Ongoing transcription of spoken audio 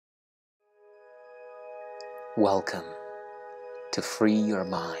Welcome to Free Your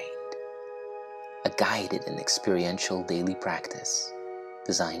Mind, a guided and experiential daily practice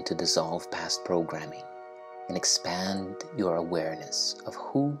designed to dissolve past programming and expand your awareness of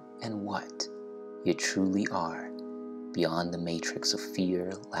who and what you truly are beyond the matrix of fear,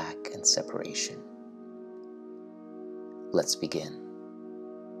 lack, and separation. Let's begin.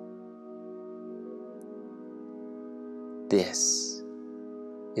 This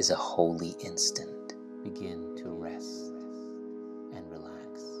is a holy instant. Begin to rest and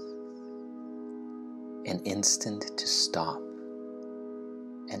relax. An instant to stop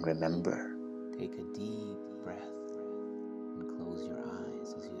and remember. Take a deep breath and close your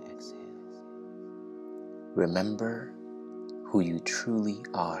eyes as you exhale. Remember who you truly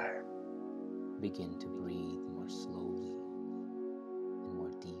are. Begin to breathe more slowly and more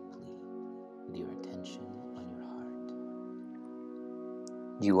deeply with your attention on your heart.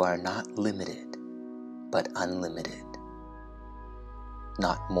 You are not limited, but unlimited,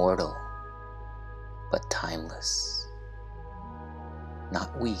 not mortal, but timeless,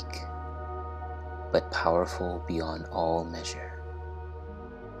 not weak, but powerful beyond all measure.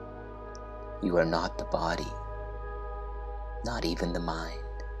 You are not the body, not even the mind.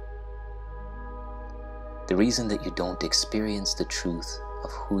 The reason that you don't experience the truth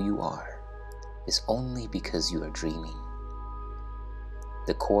of who you are is only because you are dreaming.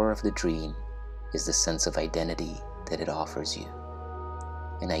 The core of the dream is the sense of identity that it offers you,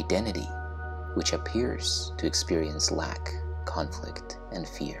 an identity which appears to experience lack, conflict, and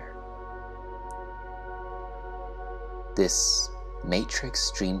fear. This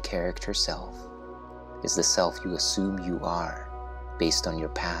matrix dream character self is the self you assume you are based on your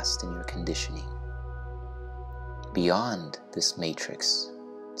past and your conditioning. Beyond this matrix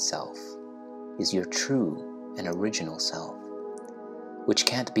self is your true and original self, which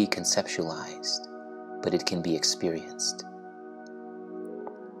can't be conceptualized, but it can be experienced.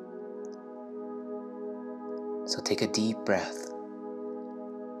 So take a deep breath,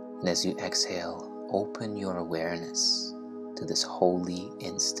 and as you exhale, open your awareness to this holy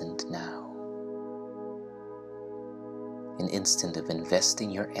instant now. An instant of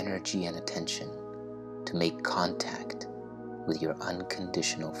investing your energy and attention to make contact with your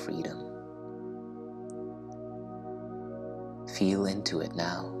unconditional freedom. Feel into it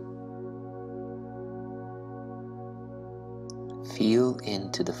now. Feel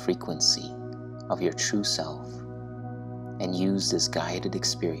into the frequency of your true self and use this guided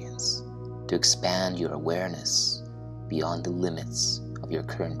experience to expand your awareness beyond the limits of your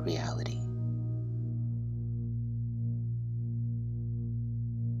current reality.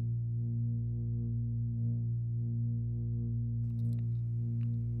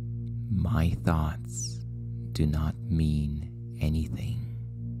 My thoughts do not mean anything.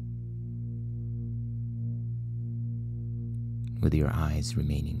 With your eyes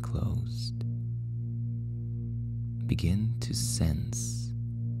remaining closed, begin to sense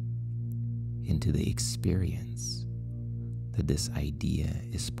into the experience that this idea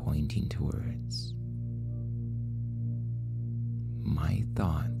is pointing towards. My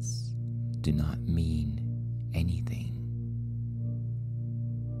thoughts do not mean anything.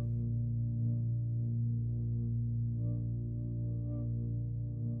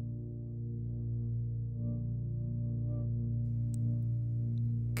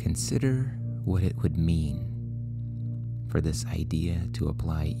 Consider what it would mean for this idea to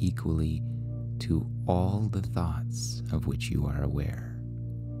apply equally to all the thoughts of which you are aware.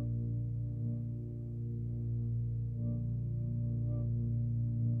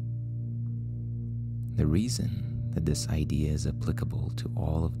 The reason that this idea is applicable to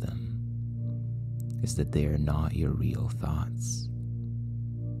all of them is that they are not your real thoughts.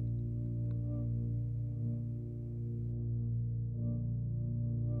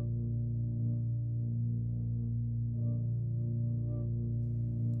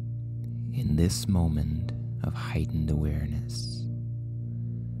 In this moment of heightened awareness,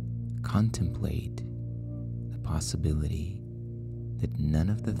 contemplate the possibility that none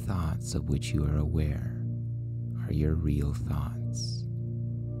of the thoughts of which you are aware are your real thoughts.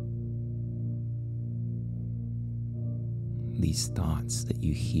 These thoughts that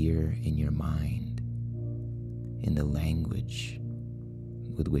you hear in your mind, in the language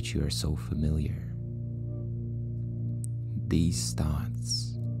with which you are so familiar, these thoughts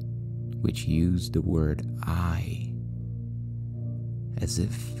which use the word I as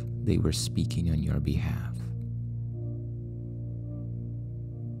if they were speaking on your behalf.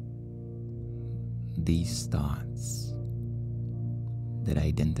 These thoughts that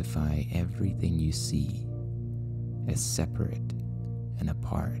identify everything you see as separate and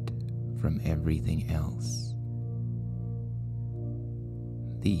apart from everything else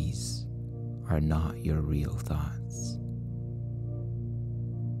these are not your real thoughts.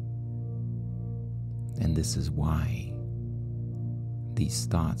 And this is why these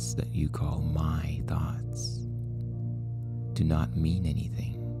thoughts that you call my thoughts do not mean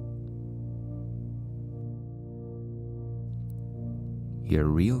anything. Your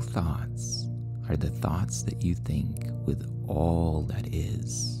real thoughts are the thoughts that you think with all that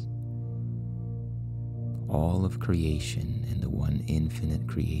is, all of creation and the one infinite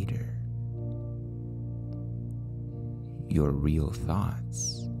creator. Your real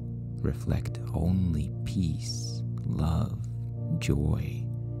thoughts reflect only peace, love, joy,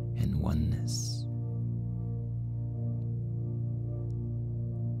 and oneness.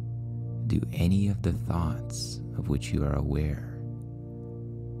 Do any of the thoughts of which you are aware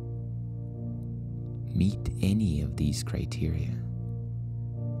meet any of these criteria?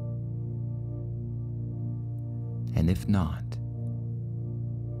 And if not,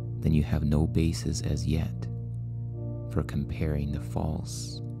 then you have no basis as yet for comparing the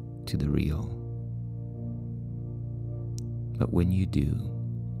false to the real. But when you do,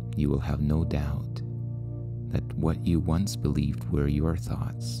 you will have no doubt that what you once believed were your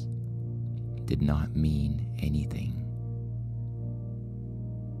thoughts did not mean anything.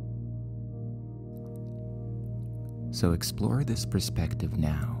 So explore this perspective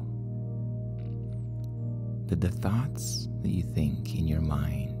now, that the thoughts that you think in your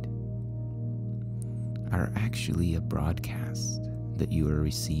mind are actually a broadcast that you are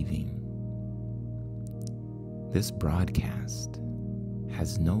receiving. This broadcast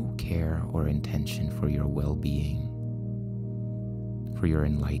has no care or intention for your well-being, for your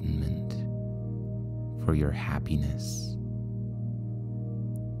enlightenment, for your happiness.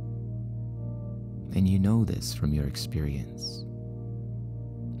 And you know this from your experience,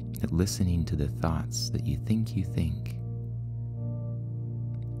 that listening to the thoughts that you think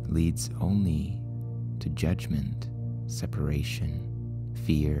leads only to judgment, separation,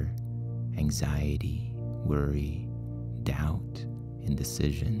 fear, anxiety, worry, doubt,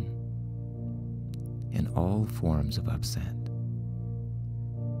 indecision, and all forms of upset.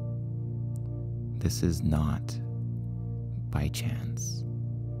 This is not by chance.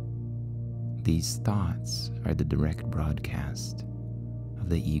 These thoughts are the direct broadcast of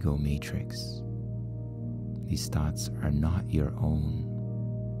the ego matrix. These thoughts are not your own,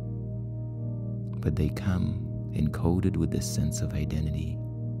 but they come encoded with this sense of identity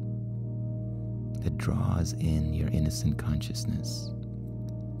that draws in your innocent consciousness,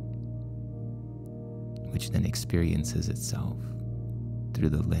 which then experiences itself through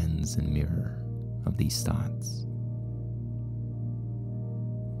the lens and mirror of these thoughts.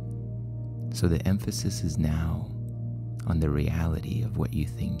 So the emphasis is now on the reality of what you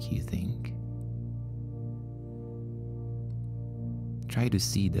think. Try to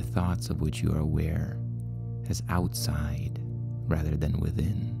see the thoughts of which you are aware as outside rather than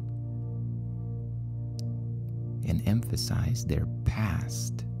within, and emphasize their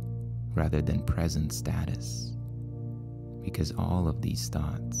past rather than present status, because all of these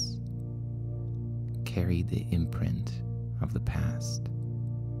thoughts carry the imprint of the past.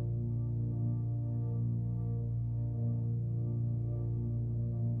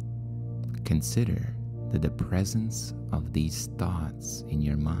 Consider that the presence of these thoughts in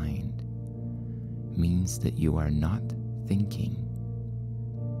your mind means that you are not thinking.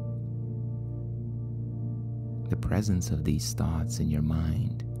 The presence of these thoughts in your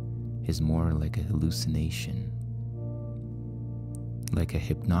mind is more like a hallucination, like a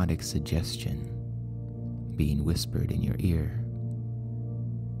hypnotic suggestion being whispered in your ear.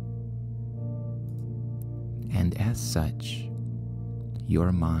 And as such,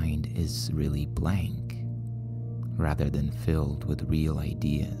 your mind is really blank rather than filled with real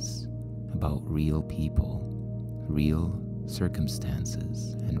ideas about real people, real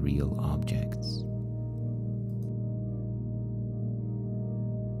circumstances, and real objects.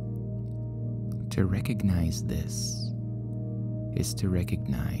 To recognize this is to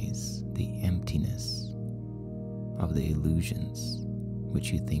recognize the emptiness of the illusions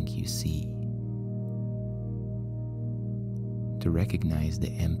which you think you see. To recognize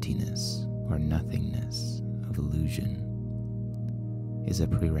the emptiness or nothingness of illusion is a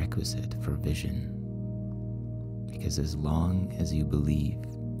prerequisite for vision, because as long as you believe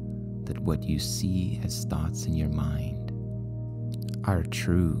that what you see as thoughts in your mind are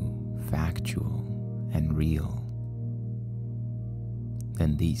true, factual, and real,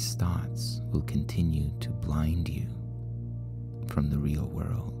 then these thoughts will continue to blind you from the real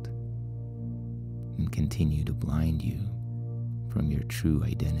world and continue to blind you from your true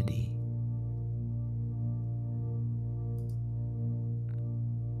identity.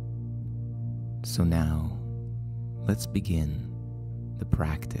 So now, let's begin the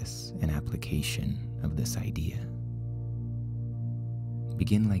practice and application of this idea.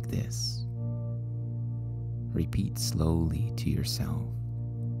 Begin like this. Repeat slowly to yourself.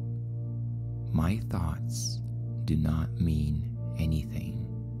 My thoughts do not mean anything.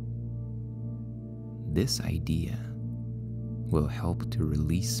 This idea will help to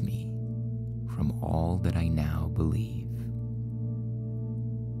release me from all that I now believe.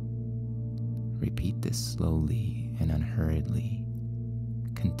 Repeat this slowly and unhurriedly,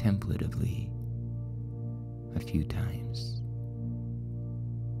 contemplatively, a few times.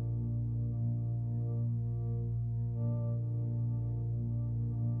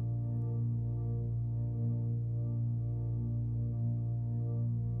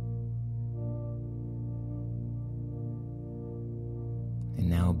 And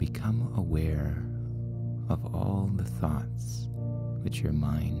now become aware of all the thoughts which your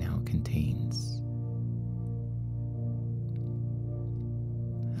mind now contains.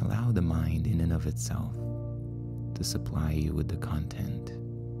 Allow the mind in and of itself to supply you with the content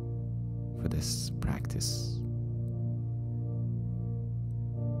for this practice,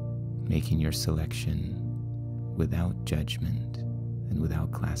 making your selection without judgment and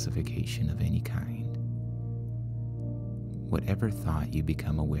without classification of any kind. Whatever thought you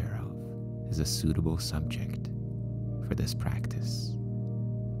become aware of is a suitable subject for this practice.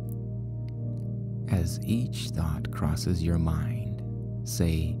 As each thought crosses your mind,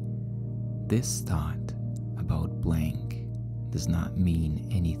 say, "This thought about blank does not mean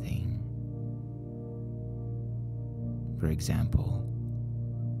anything." For example,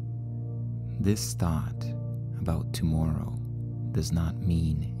 "This thought about tomorrow does not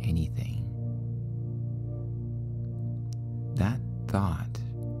mean anything." That thought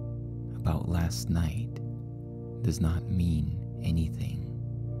about last night does not mean anything.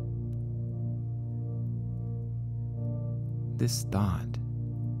 This thought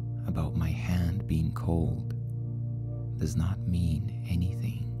about my hand being cold does not mean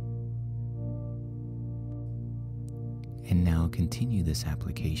anything. And now continue this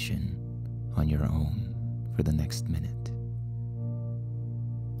application on your own for the next minute.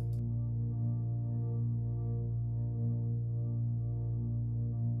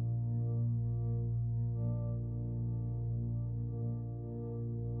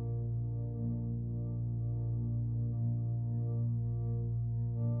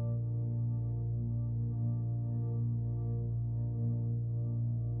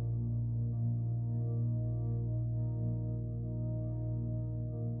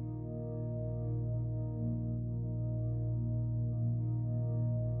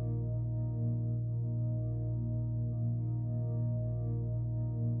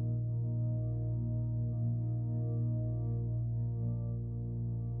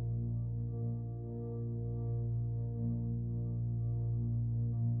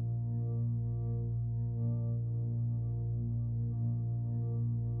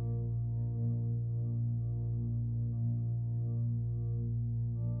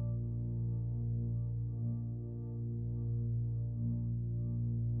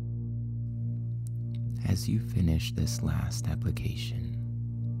 As you finish this last application,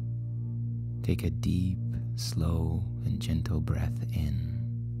 take a deep, slow, and gentle breath in.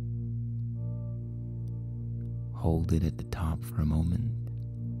 Hold it at the top for a moment,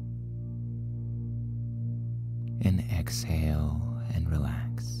 and exhale and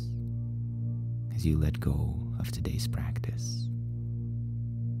relax as you let go of today's practice.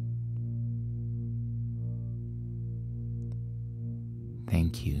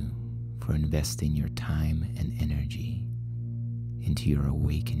 Thank you for investing your time and energy into your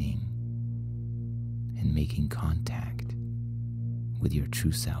awakening and making contact with your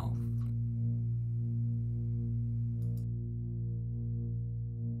true self.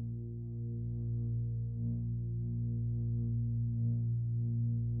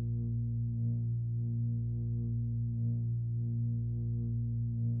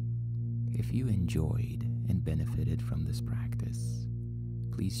 If you enjoyed and benefited from this practice,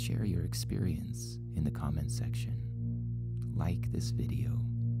 please share your experience in the comment section. Like this video,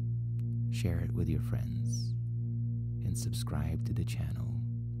 share it with your friends, and subscribe to the channel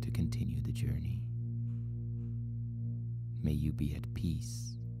to continue the journey. May you be at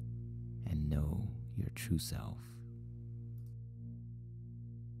peace and know your true self.